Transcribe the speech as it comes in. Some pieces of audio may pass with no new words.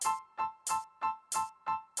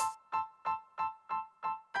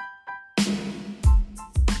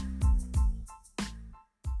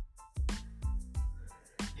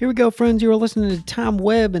Here we go, friends. You are listening to Tom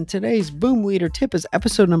Webb, and today's Boom Leader tip is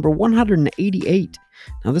episode number 188.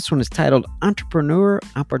 Now, this one is titled Entrepreneur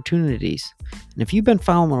Opportunities. And if you've been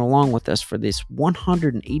following along with us for this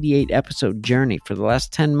 188 episode journey for the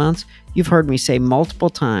last 10 months, you've heard me say multiple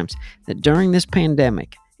times that during this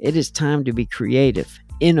pandemic, it is time to be creative,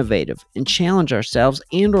 innovative, and challenge ourselves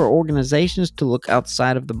and our organizations to look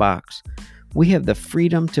outside of the box. We have the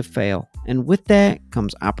freedom to fail, and with that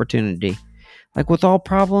comes opportunity. Like with all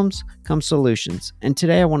problems come solutions, and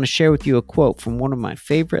today I want to share with you a quote from one of my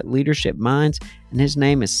favorite leadership minds, and his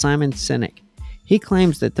name is Simon Sinek. He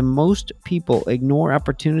claims that the most people ignore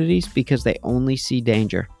opportunities because they only see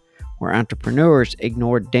danger, where entrepreneurs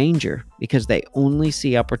ignore danger because they only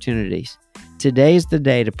see opportunities. Today is the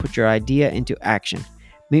day to put your idea into action.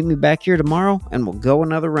 Meet me back here tomorrow, and we'll go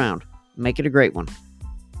another round. Make it a great one.